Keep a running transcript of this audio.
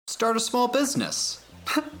Start a small business.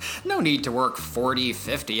 No need to work 40,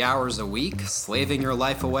 50 hours a week, slaving your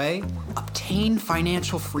life away. Obtain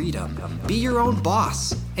financial freedom, be your own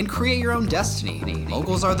boss, and create your own destiny.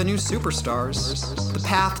 Moguls are the new superstars. The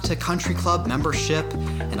path to country club membership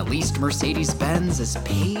and a leased Mercedes-Benz is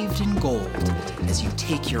paved in gold as you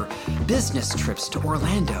take your business trips to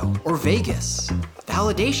Orlando or Vegas.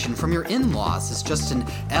 Validation from your in-laws is just an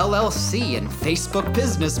LLC and Facebook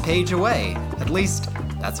business page away. At least,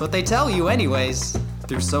 that's what they tell you anyways.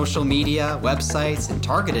 Through social media, websites, and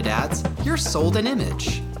targeted ads, you're sold an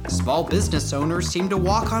image. Small business owners seem to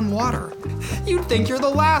walk on water. You'd think you're the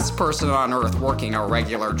last person on earth working a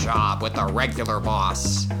regular job with a regular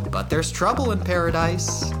boss. But there's trouble in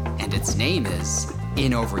paradise, and its name is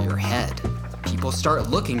in over your head. People start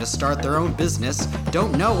looking to start their own business,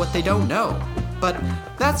 don't know what they don't know. But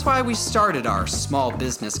that's why we started our Small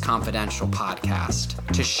Business Confidential podcast,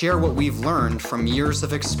 to share what we've learned from years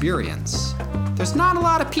of experience. There's not a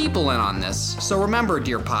lot of people in on this, so remember,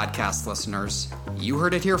 dear podcast listeners, you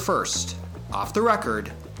heard it here first, off the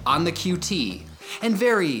record, on the QT, and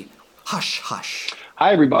very hush-hush.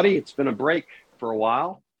 Hi, everybody. It's been a break for a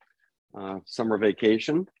while, summer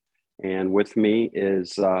vacation, and with me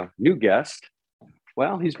is a new guest.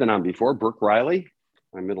 Well, he's been on before, Brook Reilly,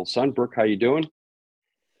 my middle son. Brook, how you doing?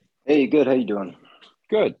 Hey, good. How you doing?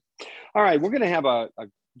 Good. All right, we're going to have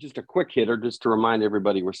just a quick hitter just to remind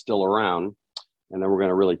everybody we're still around. And then we're going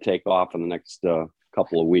to really take off in the next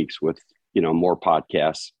couple of weeks with, more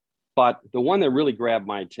podcasts. But the one that really grabbed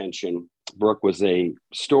my attention, Brook, was a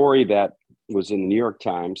story that was in the New York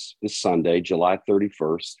Times this Sunday, July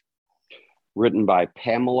 31st, written by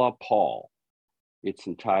Pamela Paul. It's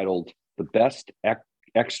entitled, "The Best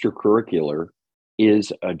Extracurricular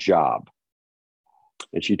is a Job."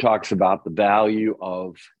 And she talks about the value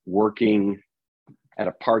of working at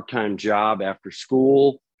a part-time job after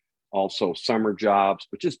school, also summer jobs,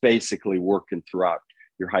 but just basically working throughout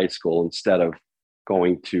your high school instead of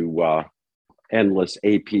going to endless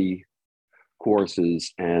AP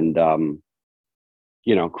courses and,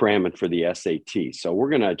 cramming for the SAT. So we're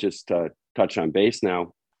going to just touch on base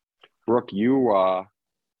now. Brook, you were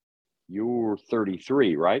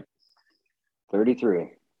 33, right?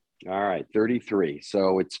 33. All right, 33.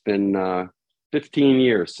 So it's been 15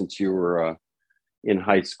 years since you were in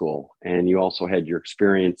high school, and you also had your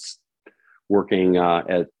experience working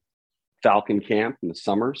at Falcon Camp in the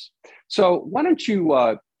summers. So why don't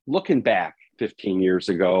you, looking back 15 years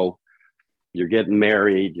ago, you're getting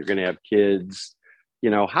married, you're going to have kids,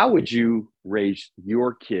 how would you raise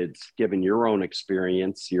your kids, given your own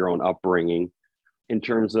experience, your own upbringing, in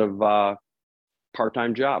terms of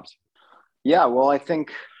part-time jobs? Yeah, well, I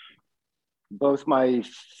think both my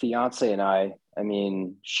fiance and I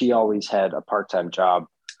mean, she always had a part-time job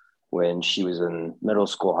when she was in middle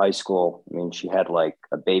school, high school. I mean, she had like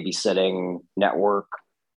a babysitting network.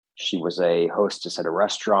 She was a hostess at a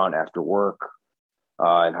restaurant after work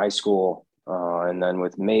in high school. And then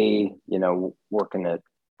with me, working at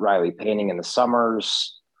Reilly Painting in the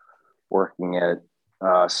summers, working at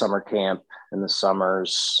summer camp in the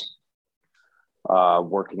summers,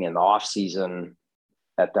 working in the off season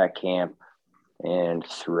at that camp and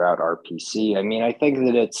throughout RPC. I mean, I think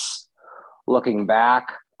that it's, looking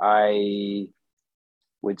back, I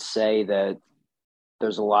would say that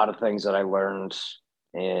there's a lot of things that I learned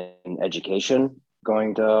in education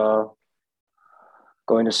going to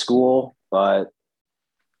school, but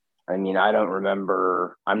I mean, I don't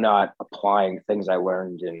remember, I'm not applying things I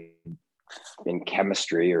learned in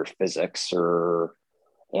chemistry or physics or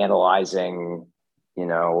analyzing,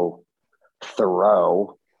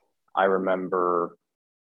 Thoreau. I remember,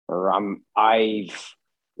 I've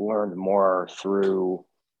learned more through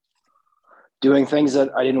doing things that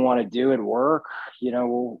I didn't want to do at work,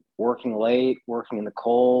 working late, working in the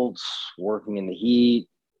cold, working in the heat.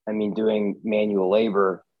 I mean, doing manual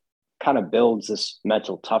labor kind of builds this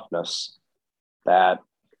mental toughness that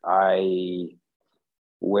I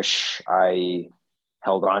wish I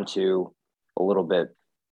held on to a little bit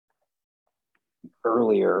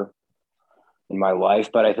earlier in my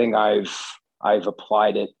life, but I think I've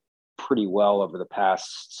applied it pretty well over the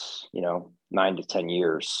past, 9 to 10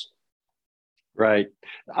 years. Right.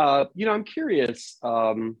 I'm curious.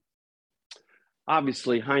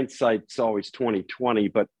 Obviously, hindsight's always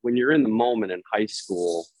 20/20, but when you're in the moment in high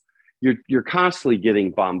school, you're constantly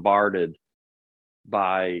getting bombarded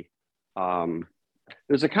by.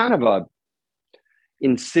 There's a kind of a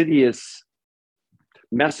insidious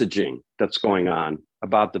messaging that's going on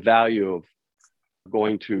about the value of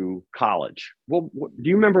going to college. Well, do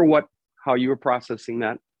you remember how you were processing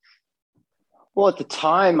that? Well, at the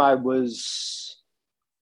time I was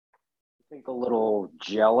think a little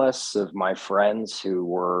jealous of my friends who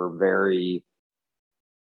were very,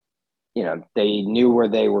 they knew where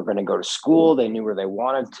they were going to go to school. They knew where they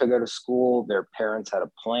wanted to go to school. Their parents had a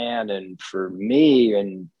plan. And for me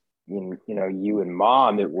and, you and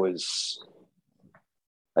mom, it was,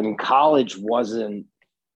 college wasn't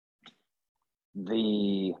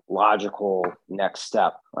the logical next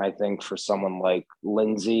step. I think for someone like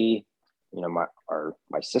Lindsay,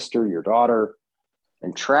 my sister, your daughter,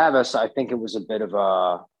 and Travis, I think it was a bit of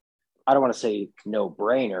a, I don't want to say no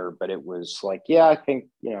brainer, but it was like, yeah, I think,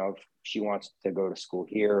 if she wants to go to school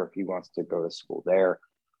here, if he wants to go to school there.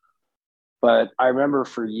 But I remember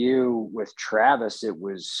for you with Travis, it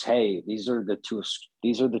was, hey, these are the two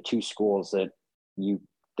schools that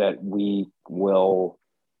we will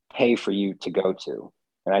pay for you to go to.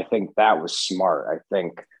 And I think that was smart. I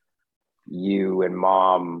think you and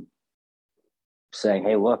mom saying,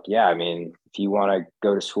 hey, look, yeah, if you want to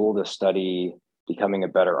go to school to study becoming a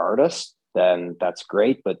better artist, then that's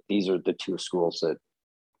great. But these are the two schools that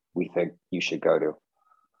we think you should go to.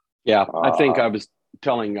 Yeah, I think I was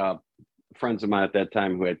telling friends of mine at that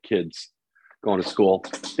time who had kids going to school,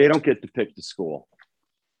 they don't get to pick the school.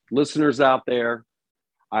 Listeners out there,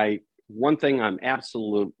 one thing I'm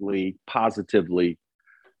absolutely positively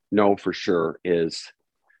know for sure is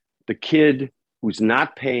the kid who's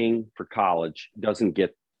not paying for college doesn't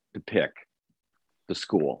get to pick the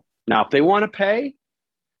school. Now, if they want to pay,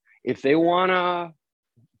 if they want to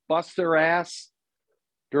bust their ass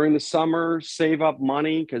during the summer, save up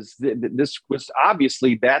money, because this was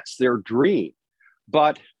obviously that's their dream.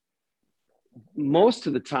 But most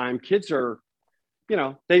of the time, kids are,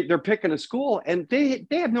 they're picking a school and they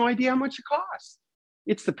have no idea how much it costs.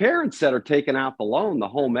 It's the parents that are taking out the loan, the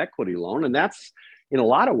home equity loan. And that's in a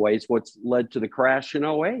lot of ways what's led to the crash in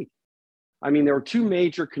 '08. There were two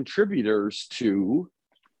major contributors to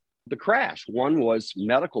the crash. One was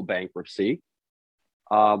medical bankruptcy,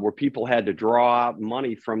 where people had to draw out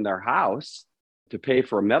money from their house to pay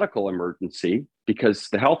for a medical emergency because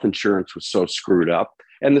the health insurance was so screwed up.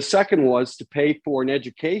 And the second was to pay for an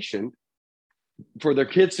education for their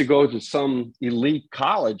kids to go to some elite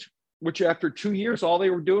college, which after 2 years, all they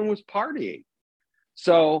were doing was partying.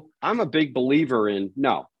 So I'm a big believer in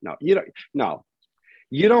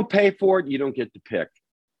you don't pay for it, you don't get to pick.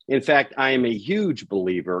 In fact, I am a huge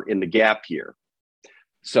believer in the gap year.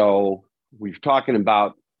 So we're talking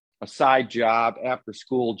about a side job, after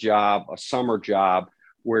school job, a summer job,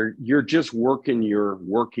 where you're just working your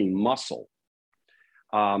working muscle.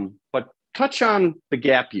 But touch on the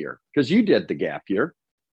gap year, because you did the gap year.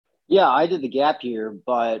 Yeah, I did the gap year,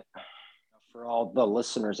 but for all the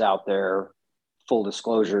listeners out there, full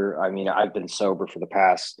disclosure, I've been sober for the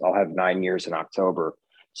past, I'll have 9 years in October.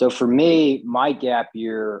 So for me, my gap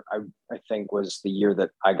year, I think was the year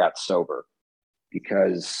that I got sober,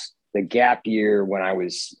 because the gap year when I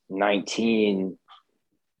was 19,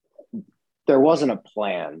 there wasn't a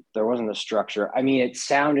plan. There wasn't a structure. It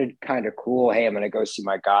sounded kind of cool. Hey, I'm going to go see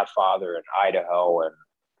my godfather in Idaho, and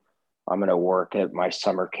I'm going to work at my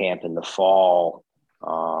summer camp in the fall,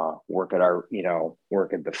 work at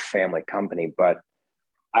the family company. But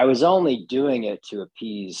I was only doing it to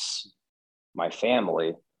appease my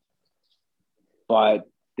family. But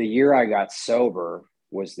the year I got sober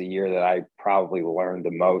was the year that I probably learned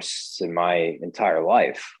the most in my entire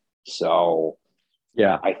life. So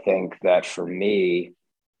yeah, I think that for me,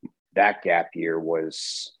 that gap year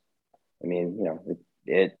was,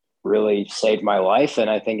 it really saved my life. And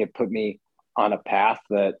I think it put me on a path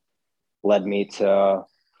that led me to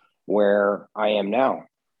where I am now.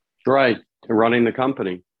 Right. Running the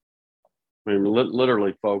company.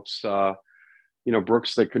 Literally, folks,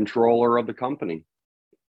 Brook's the controller of the company.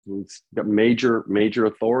 He's got major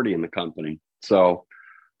authority in the company. So,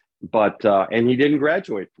 but, and he didn't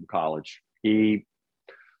graduate from college. He,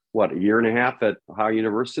 a year and a half at Ohio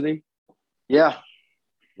University? Yeah.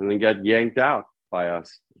 And then got yanked out by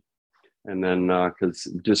us. And then, because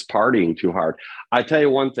just partying too hard. I tell you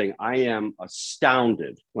one thing, I am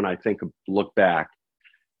astounded when I look back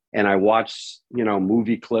and I watch,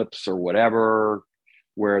 movie clips or whatever,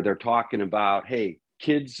 where they're talking about, hey,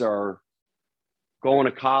 kids are going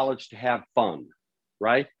to college to have fun,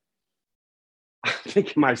 right? I think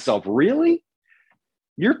to myself, really?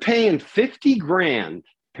 You're paying 50 grand,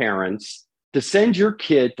 parents, to send your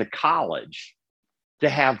kid to college to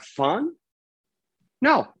have fun?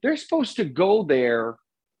 No, they're supposed to go there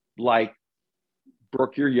like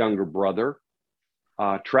Brook, your younger brother,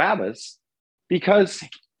 Travis, because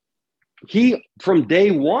he, from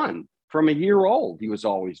day one, from a year old, he was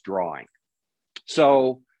always drawing.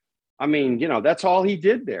 So, that's all he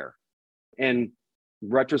did there. And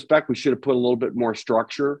retrospect, we should have put a little bit more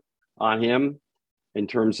structure on him in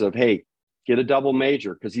terms of, hey, get a double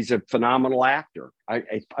major, because he's a phenomenal actor.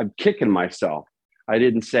 I'm kicking myself. I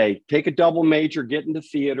didn't say, take a double major, get into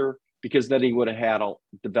theater, because then he would have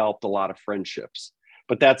developed a lot of friendships.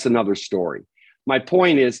 But that's another story. My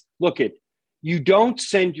point is, you don't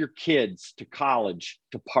send your kids to college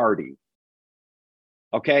to party.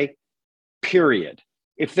 Okay? Period.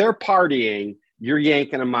 If they're partying, you're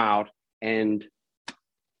yanking them out and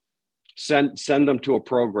send them to a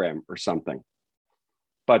program or something.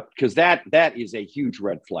 But because that is a huge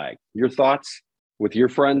red flag. Your thoughts with your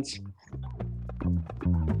friends?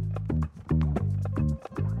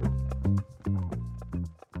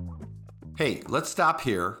 Hey, let's stop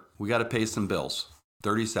here. We got to pay some bills.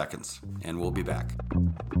 30 seconds, and we'll be back.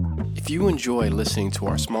 If you enjoy listening to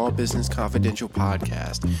our Small Business Confidential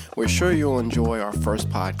podcast, we're sure you'll enjoy our first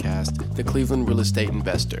podcast, The Cleveland Real Estate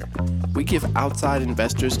Investor. We give outside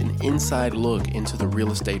investors an inside look into the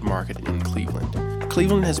real estate market in Cleveland.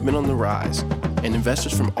 Cleveland has been on the rise, and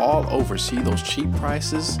investors from all over see those cheap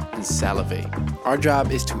prices and salivate. Our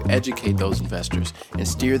job is to educate those investors and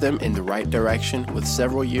steer them in the right direction with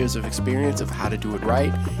several years of experience of how to do it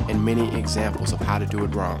right and many examples of how to do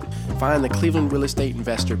it wrong. Find the Cleveland Real Estate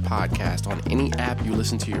Investor podcast on any app you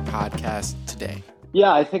listen to your podcast today.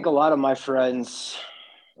 Yeah, I think a lot of my friends,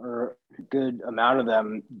 or a good amount of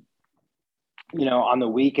them, on the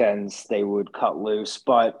weekends they would cut loose,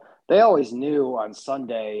 but they always knew on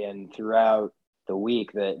Sunday and throughout the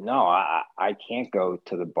week that, no, I can't go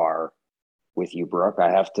to the bar with you, Brooke. I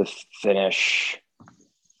have to finish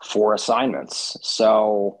 4 assignments.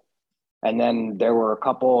 So, and then there were a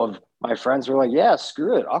couple of my friends who were like, yeah,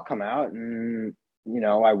 screw it, I'll come out. And,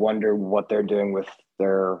 I wonder what they're doing with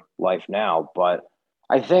their life now. But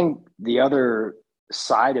I think the other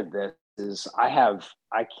side of this is I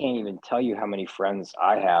can't even tell you how many friends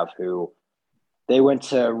I have who they went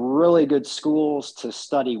to really good schools to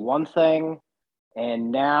study one thing,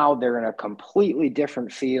 and now they're in a completely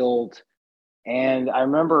different field. And I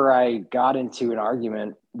remember I got into an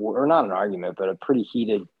argument, or not an argument, but a pretty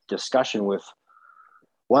heated discussion with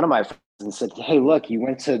one of my friends and said, hey, look, you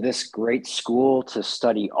went to this great school to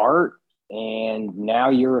study art, and now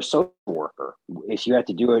you're a social worker. If you had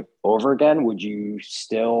to do it over again, would you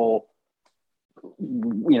still,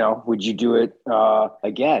 would you do it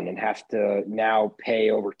again and have to now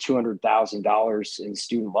pay over $200,000 in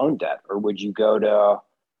student loan debt? Or would you go to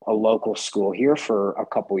a local school here for a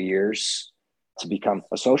couple of years to become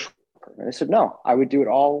a social worker? And I said, no, I would do it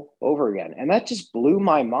all over again. And that just blew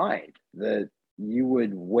my mind that you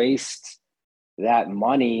would waste that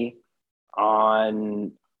money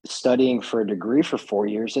on studying for a degree for 4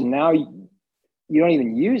 years, and now you don't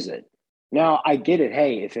even use it. Now I get it.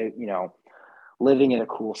 Hey, if it, living in a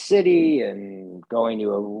cool city and going to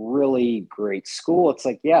a really great school, it's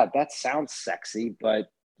like, yeah, that sounds sexy, but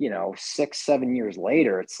 6-7 years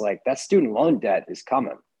later, it's like that student loan debt is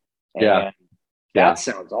coming. And that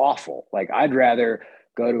sounds awful. Like, I'd rather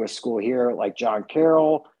go to a school here like John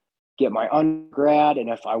Carroll, get my undergrad, and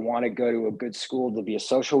if I want to go to a good school to be a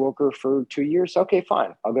social worker for 2 years, okay,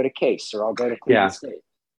 fine. I'll go to Case or I'll go to Cleveland State.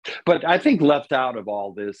 But I think left out of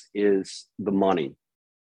all this is the money.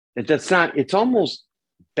 It's almost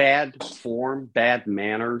bad form, bad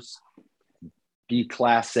manners, B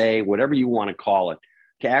class A, whatever you want to call it,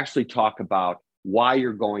 to actually talk about why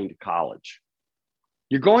you're going to college.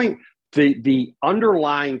 The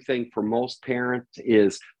underlying thing for most parents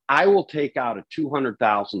is, I will take out a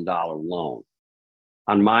 $200,000 loan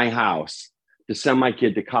on my house to send my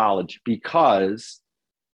kid to college because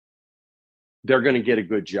they're going to get a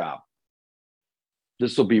good job.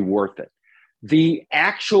 This will be worth it. The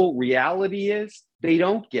actual reality is they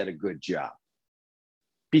don't get a good job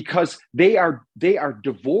because they are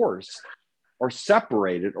divorced or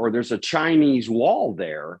separated, or there's a Chinese wall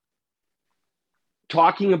there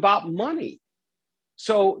talking about money.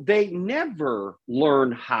 So they never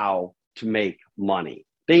learn how to make money.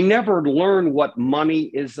 They never learn what money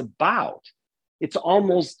is about. It's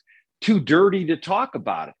almost too dirty to talk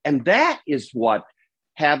about it. And that is what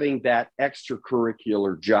having that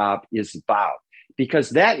extracurricular job is about, because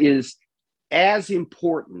that is as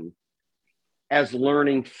important as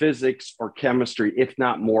learning physics or chemistry, if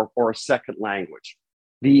not more, or a second language.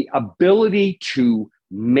 The ability to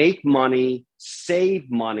make money, save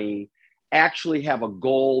money, actually have a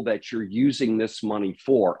goal that you're using this money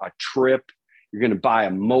for, a trip, you're going to buy a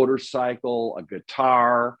motorcycle, a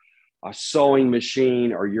guitar, a sewing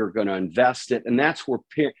machine, or you're going to invest it. And that's where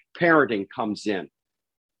parenting comes in,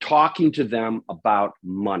 talking to them about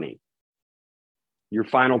money. Your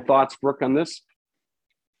final thoughts, Brooke, on this?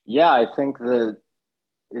 Yeah, I think that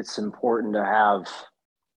it's important to have,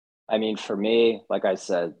 I mean, for me, like I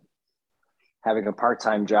said, having a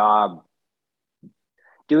part-time job,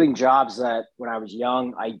 doing jobs that when I was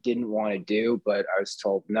young, I didn't want to do, but I was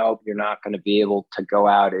told, nope, you're not going to be able to go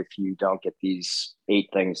out if you don't get these 8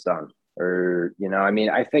 things done. Or, I mean,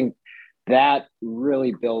 I think that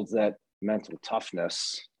really builds that mental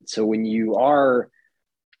toughness. So when you are,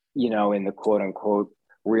 in the quote unquote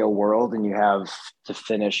real world and you have to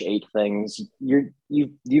finish 8 things,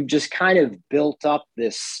 you've just kind of built up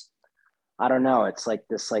this, I don't know, it's like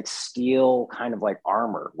this like steel kind of like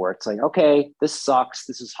armor where it's like, okay, this sucks,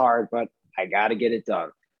 this is hard, but I got to get it done.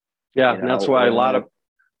 Yeah, and that's why a lot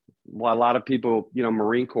of people,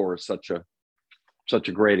 Marine Corps is such a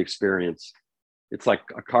great experience. It's like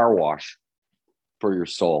a car wash for your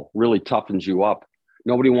soul. Really toughens you up.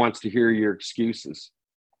 Nobody wants to hear your excuses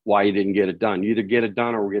why you didn't get it done. You either get it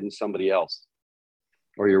done or we're getting somebody else,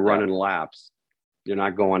 or you're running laps. You're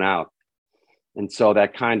not going out. And so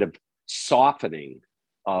that kind of softening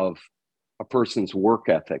of a person's work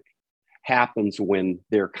ethic happens when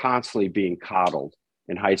they're constantly being coddled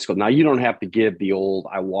in high school. Now, you don't have to give the old,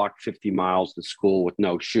 I walked 50 miles to school with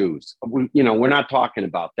no shoes. We're not talking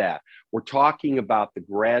about that. We're talking about the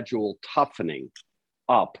gradual toughening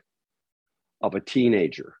up of a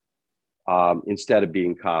teenager instead of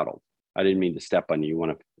being coddled. I didn't mean to step on you. You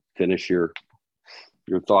want to finish your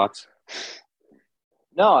thoughts?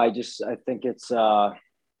 No, I think it's,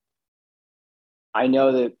 I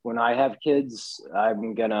know that when I have kids, I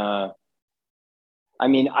know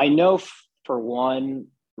for one,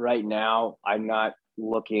 right now, I'm not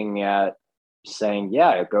looking at saying,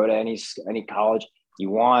 yeah, go to any college you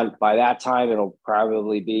want. By that time, it'll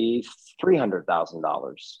probably be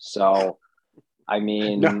 $300,000. So, I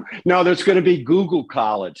mean, no, there's going to be Google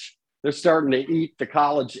College. They're starting to eat the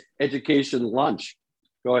college education lunch.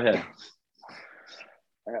 Go ahead.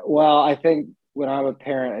 Well, I think when I'm a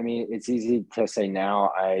parent, I mean, it's easy to say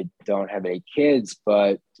now I don't have any kids,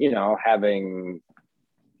 but, having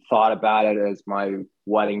thought about it as my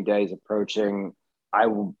wedding day is approaching, I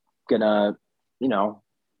want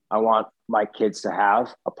my kids to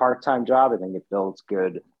have a part-time job. I think it builds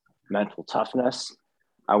good mental toughness.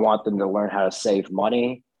 I want them to learn how to save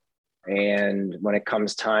money. And when it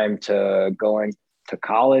comes time to going to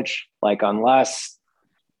college, like unless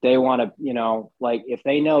they want to, if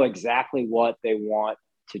they know exactly what they want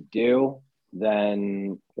to do,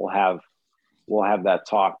 then we'll have that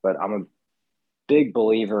talk. But I'm a big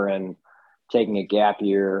believer in taking a gap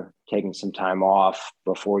year, taking some time off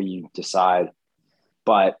before you decide.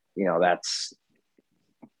 But, that's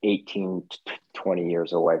 18 to 20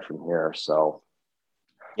 years away from here. So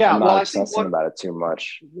yeah, I'm not obsessing about it too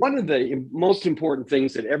much. One of the most important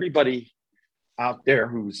things that everybody out there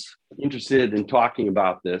who's interested in talking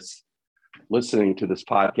about this, listening to this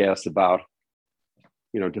podcast about,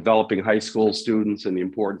 developing high school students and the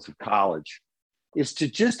importance of college, is to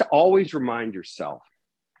just always remind yourself,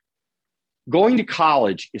 going to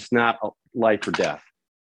college is not life or death.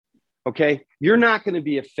 Okay? You're not going to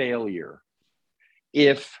be a failure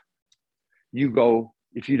if you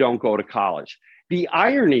don't go to college. The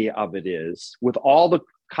irony of it is, with all the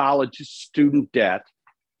college student debt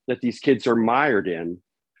that these kids are mired in,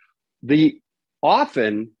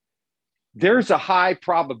 often there's a high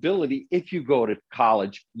probability if you go to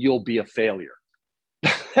college, you'll be a failure.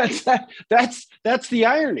 That's the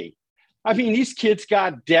irony. I mean, these kids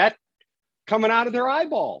got debt coming out of their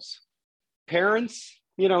eyeballs. Parents,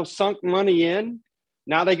 sunk money in.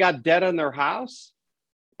 Now they got debt on their house.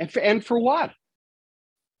 And for what?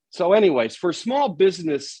 So anyways, for small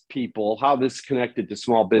business people, how this is connected to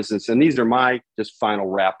small business, and these are my just final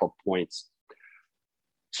wrap-up points.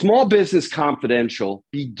 Small Business Confidential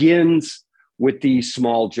begins with these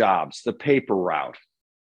small jobs, the paper route,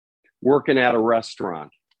 working at a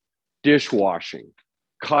restaurant, dishwashing,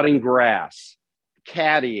 cutting grass,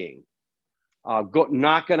 caddying,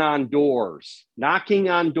 knocking on doors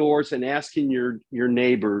and asking your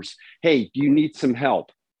neighbors, hey, do you need some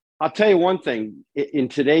help? I'll tell you one thing, in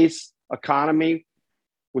today's economy,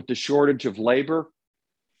 with the shortage of labor,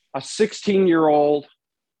 a 16-year-old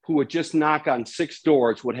who would just knock on 6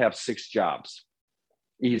 doors would have 6 jobs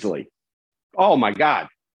easily. Oh my God.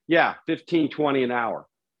 Yeah, 15, 20 an hour.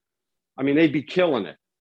 I mean, they'd be killing it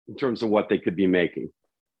in terms of what they could be making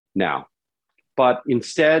now. But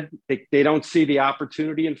instead, they don't see the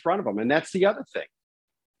opportunity in front of them. And that's the other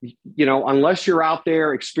thing. Unless you're out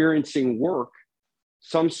there experiencing work,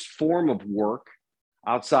 some form of work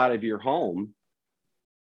outside of your home,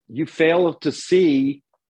 you fail to see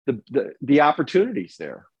the opportunities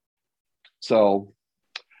there. So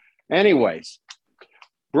anyways,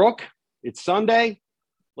 Brooke, it's Sunday.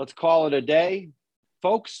 let's call it a day.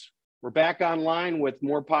 Folks, we're back online with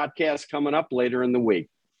more podcasts coming up later in the week.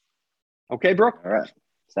 Okay, Brooke? All right.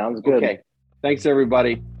 Sounds good. Okay. Thanks,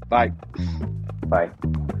 everybody. Bye. Bye.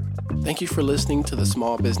 Thank you for listening to the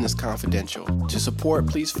Small Business Confidential. To support,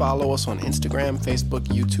 please follow us on Instagram, Facebook,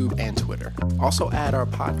 YouTube, and Twitter. Also add our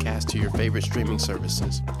podcast to your favorite streaming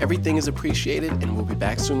services. Everything is appreciated, and we'll be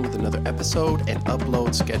back soon with another episode and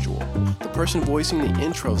upload schedule. The person voicing the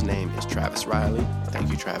intro's name is Travis Reilly. Thank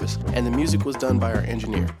you, Travis. And the music was done by our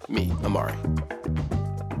engineer, me, Amari.